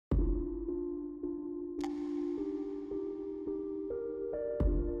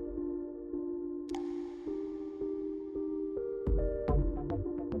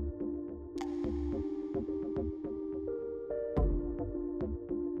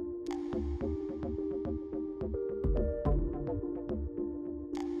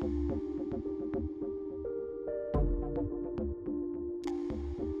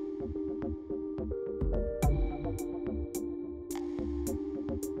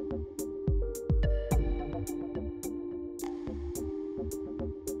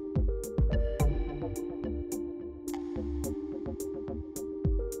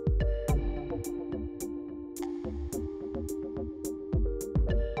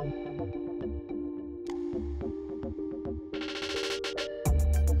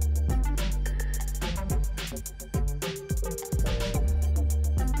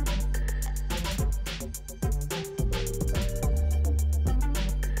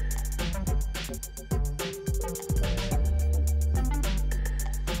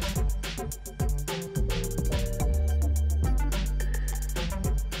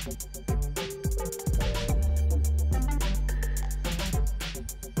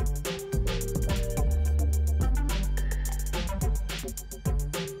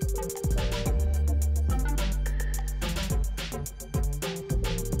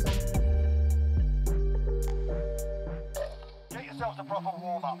proper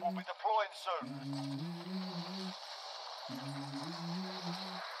warm-up. We'll be deploying soon.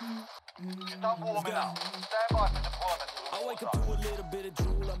 You're done warming up. Stand by for deployment. I wake up to a little bit of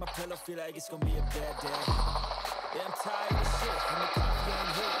drool on my pillow, feel like it's gonna be a bad day. Yeah, I'm tired of shit, and the coffee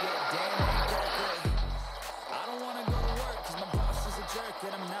ain't hit yet, damn, ain't that great. I don't wanna go to work, cause my boss is a jerk,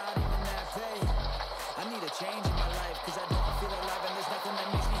 and I'm not even that paid. I need a change in my life, cause I don't feel alive, and there's nothing that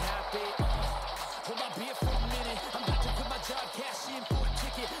makes me happy. Hold my beer for a minute, I'm about to quit my job, cash in for a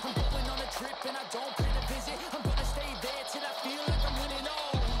ticket. I'm going on a trip, and I don't plan to visit. I'm gonna stay there till I feel like I'm winning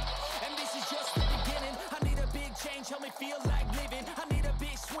all. And this is just the beginning. I need a big change, help me feel like living. I need a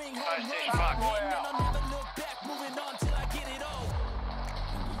big swing, home run, and I'll never look back, moving on till I get it all.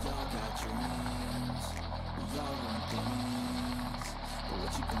 And we all got dreams, we all want things, but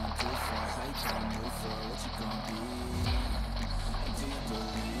what you gonna do for it? How you gonna move for it? What you gonna be? And do you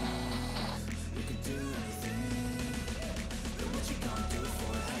believe you can do anything? But what you gonna do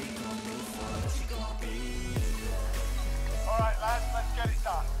for it? How you gonna move for it? What you gonna be? Alright lads, let's get it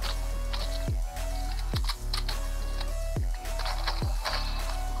done.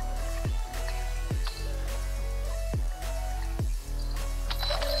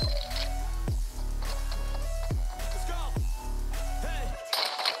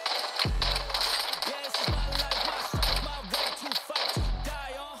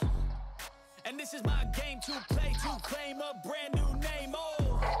 This is my game to play, to claim a brand new name,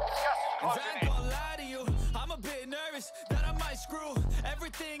 oh. And I ain't gonna lie to you, I'm a bit nervous that I might screw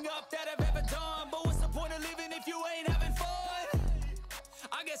everything up that I've ever done. But what's the point of living if you ain't having fun?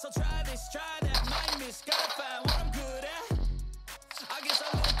 I guess I'll try this, try that, might miss, gotta find what I'm good at. I guess I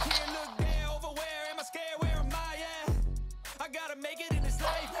look here, look there, over where am I scared, where am I at? I gotta make it in this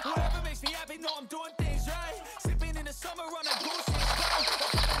life, whatever makes me happy, know I'm doing things right. Sipping in the summer on a goose and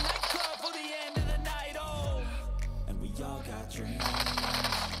a nightclub for the end of the night, oh. And we all got dreams,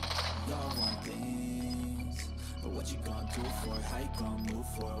 we all want things, but what you gonna do for it? How you gonna move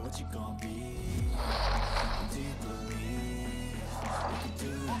for it? What you gonna be? And do you believe you can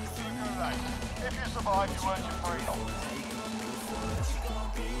do anything? If you survive, you earn your freedom. How you gonna move for it? What you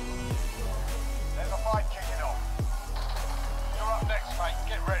gonna be? There's a fight kicking off. You're up next, mate.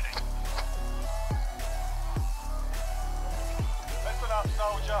 Get ready. Listen up,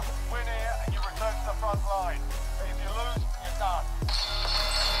 soldier. Win here and you return to the front line. But if you lose, you're done.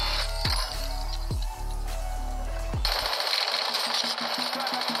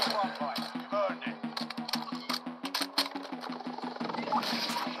 Stand up to the front line. You've earned it.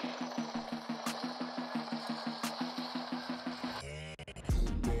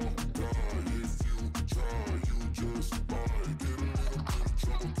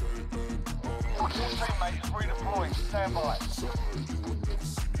 Your teammate is redeploying. Stand by.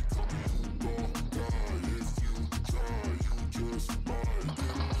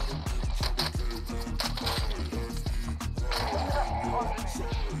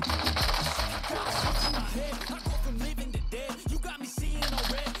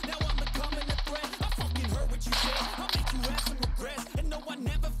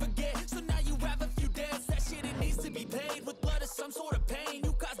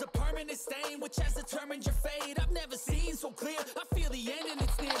 Which has determined your fate. I've never seen so clear. I feel the end and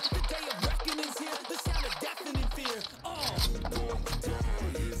it's near. The day of reckoning's here. The sound of deafening fear.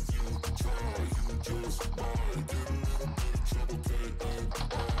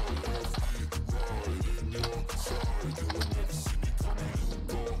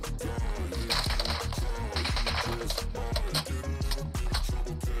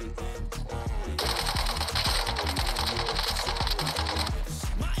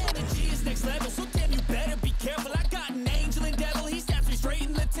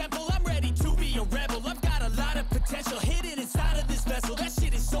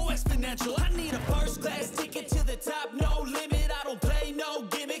 I need a first class ticket to the top, no limit. I don't play no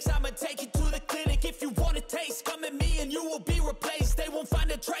gimmicks. I'ma take you to the clinic. If you want a taste, come at me and you will be replaced. They won't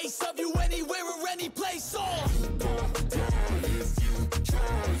find a trace of you anywhere or any place. Oh. You gon' die if you try.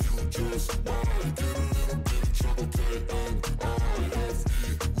 You just might get a little bit of trouble.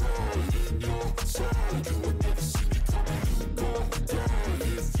 Right in your side, you will never see me coming. You gon' die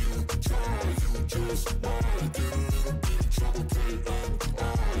if you try. You just might get a little bit of trouble.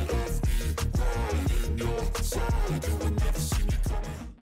 Right in your side, you will never